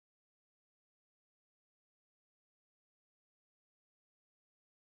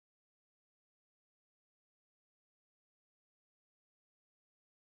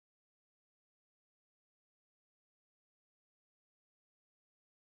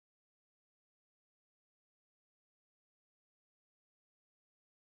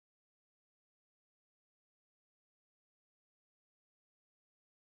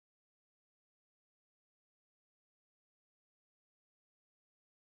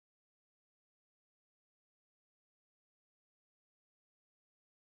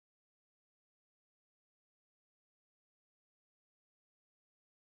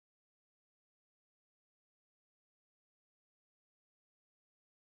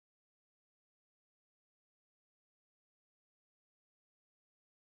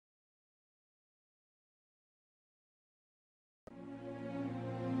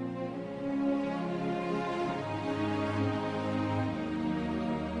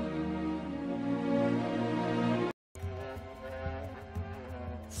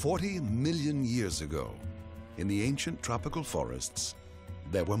40 million years ago, in the ancient tropical forests,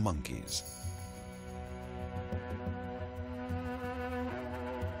 there were monkeys.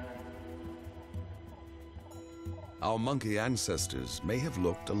 Our monkey ancestors may have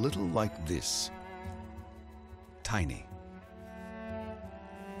looked a little like this. Tiny.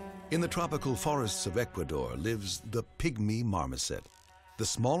 In the tropical forests of Ecuador lives the pygmy marmoset, the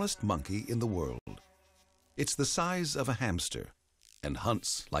smallest monkey in the world. It's the size of a hamster and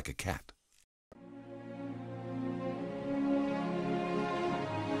hunts like a cat.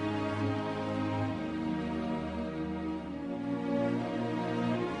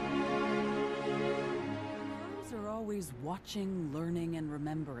 Crows are always watching, learning, and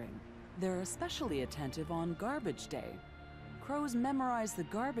remembering. They're especially attentive on garbage day. Crows memorize the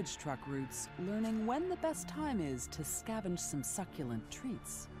garbage truck routes, learning when the best time is to scavenge some succulent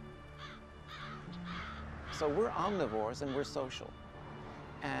treats. So we're omnivores and we're social.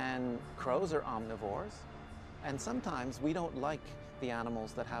 And crows are omnivores. And sometimes we don't like the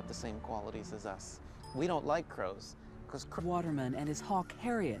animals that have the same qualities as us. We don't like crows because Waterman and his hawk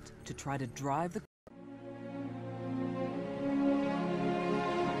Harriet to try to drive the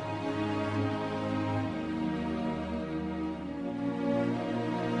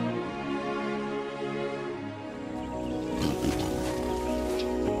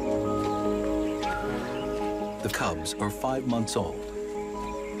The cubs are 5 months old,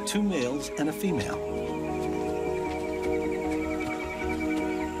 2 males and a female.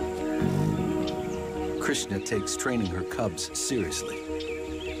 Krishna takes training her cubs seriously.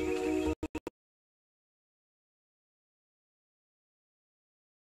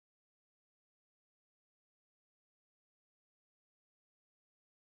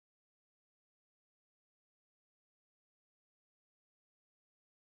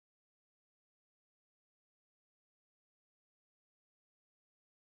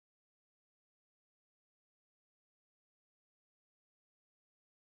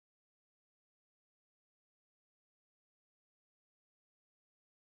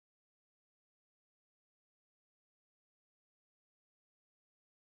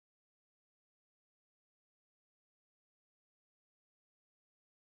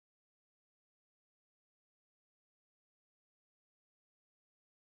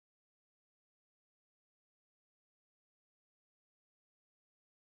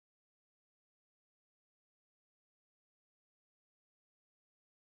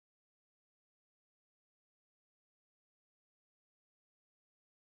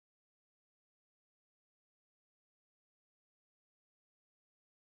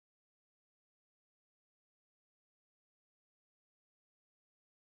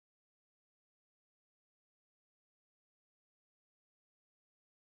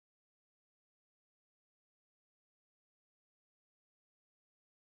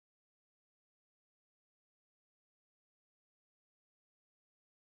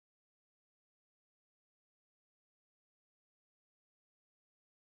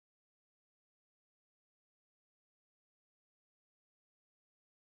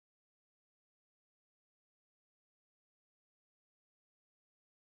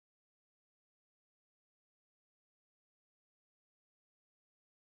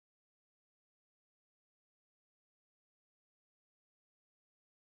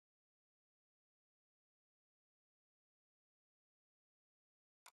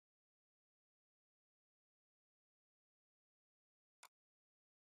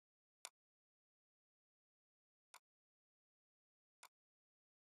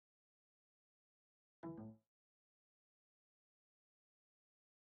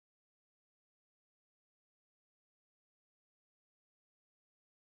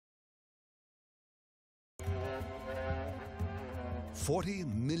 "40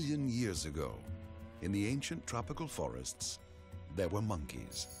 million years ago, in the ancient tropical forests, there were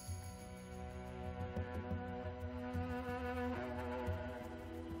monkeys.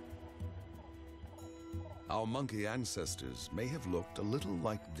 Our monkey ancestors may have looked a little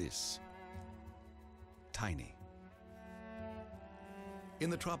like this. Tiny. In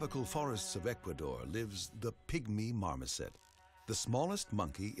the tropical forests of Ecuador lives the pygmy marmoset, the smallest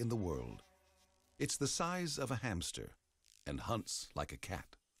monkey in the world. It's the size of a hamster and hunts like a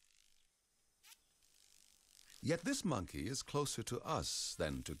cat. Yet this monkey is closer to us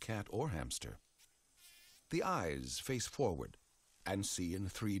than to cat or hamster. The eyes face forward and see in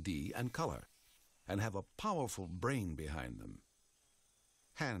 3D and color, and have a powerful brain behind them.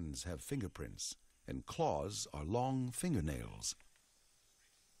 Hands have fingerprints, and claws are long fingernails.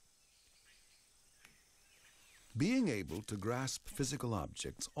 Being able to grasp physical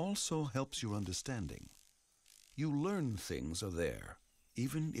objects also helps your understanding. You learn things are there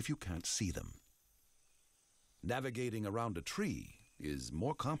even if you can't see them. Navigating around a tree is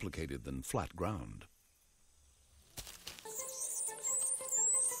more complicated than flat ground.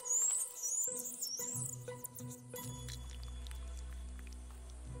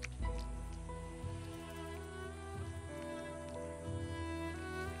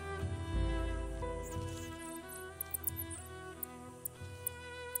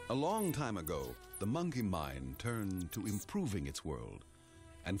 A long time ago, the monkey mind turned to improving its world,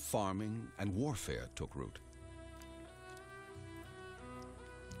 and farming and warfare took root.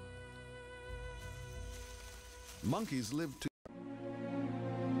 Monkeys lived to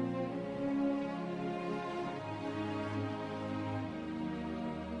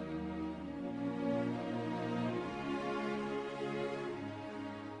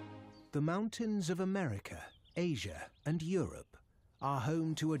The mountains of America, Asia, and Europe are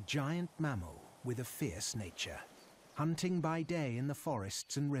home to a giant mammal with a fierce nature. Hunting by day in the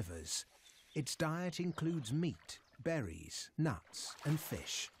forests and rivers, its diet includes meat, berries, nuts, and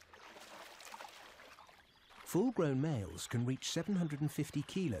fish. Full-grown males can reach 750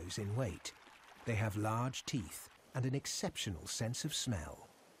 kilos in weight. They have large teeth and an exceptional sense of smell.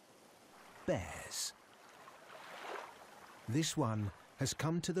 Bears. This one has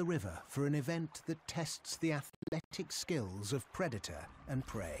come to the river for an event that tests the athletic skills of predator and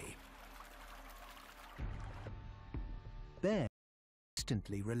prey. Bears are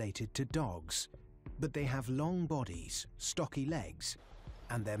distantly related to dogs, but they have long bodies, stocky legs,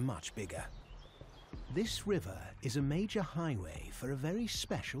 and they're much bigger. This river is a major highway for a very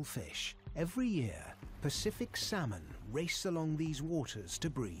special fish. Every year, Pacific salmon race along these waters to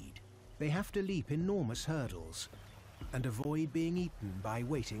breed. They have to leap enormous hurdles and avoid being eaten by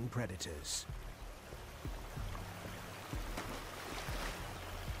waiting predators.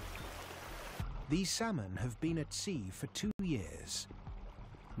 These salmon have been at sea for 2 years.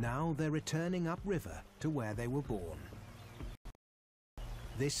 Now they're returning upriver to where they were born.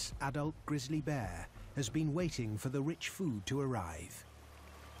 This adult grizzly bear has been waiting for the rich food to arrive.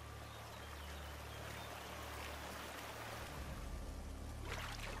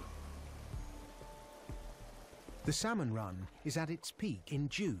 The salmon run is at its peak in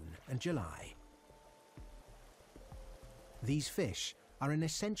June and July. These fish are an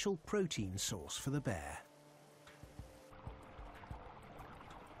essential protein source for the bear.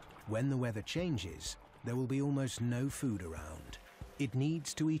 When the weather changes, there will be almost no food around. It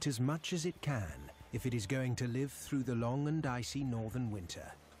needs to eat as much as it can if it is going to live through the long and icy northern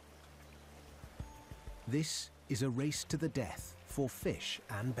winter. This is a race to the death for fish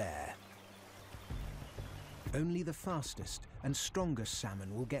and bear. Only the fastest and strongest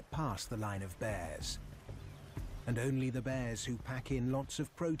salmon will get past the line of bears. And only the bears who pack in lots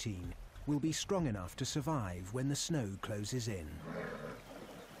of protein will be strong enough to survive when the snow closes in.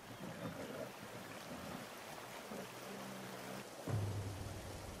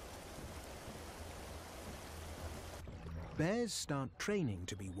 Bears start training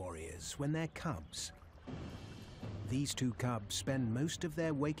to be warriors when they're cubs. These two cubs spend most of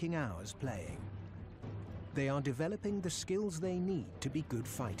their waking hours playing. They are developing the skills they need to be good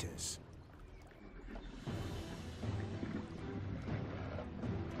fighters.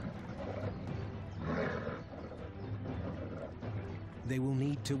 They will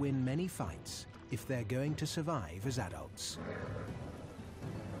need to win many fights if they're going to survive as adults.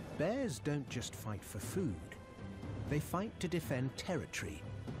 Bears don't just fight for food. They fight to defend territory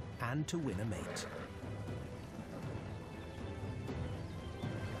and to win a mate.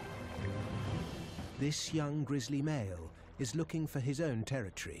 This young grizzly male is looking for his own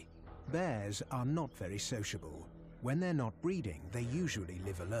territory. Bears are not very sociable. When they're not breeding, they usually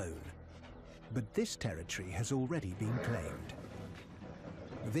live alone. But this territory has already been claimed.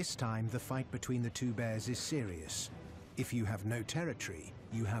 This time, the fight between the two bears is serious. If you have no territory,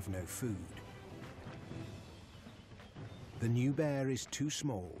 you have no food. The new bear is too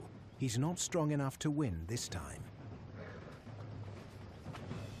small. He's not strong enough to win this time.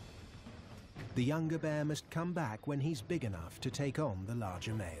 The younger bear must come back when he's big enough to take on the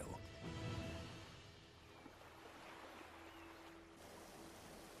larger male.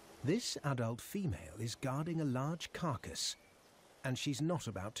 This adult female is guarding a large carcass, and she's not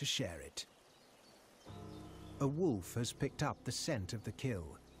about to share it. A wolf has picked up the scent of the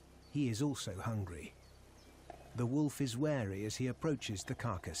kill. He is also hungry. The wolf is wary as he approaches the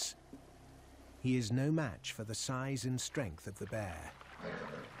carcass. He is no match for the size and strength of the bear.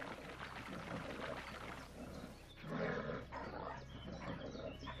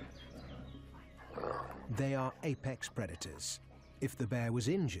 They are apex predators. If the bear was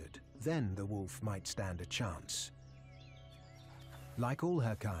injured, then the wolf might stand a chance. Like all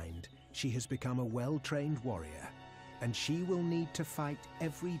her kind, she has become a well-trained warrior, and she will need to fight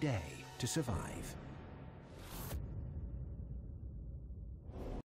every day to survive.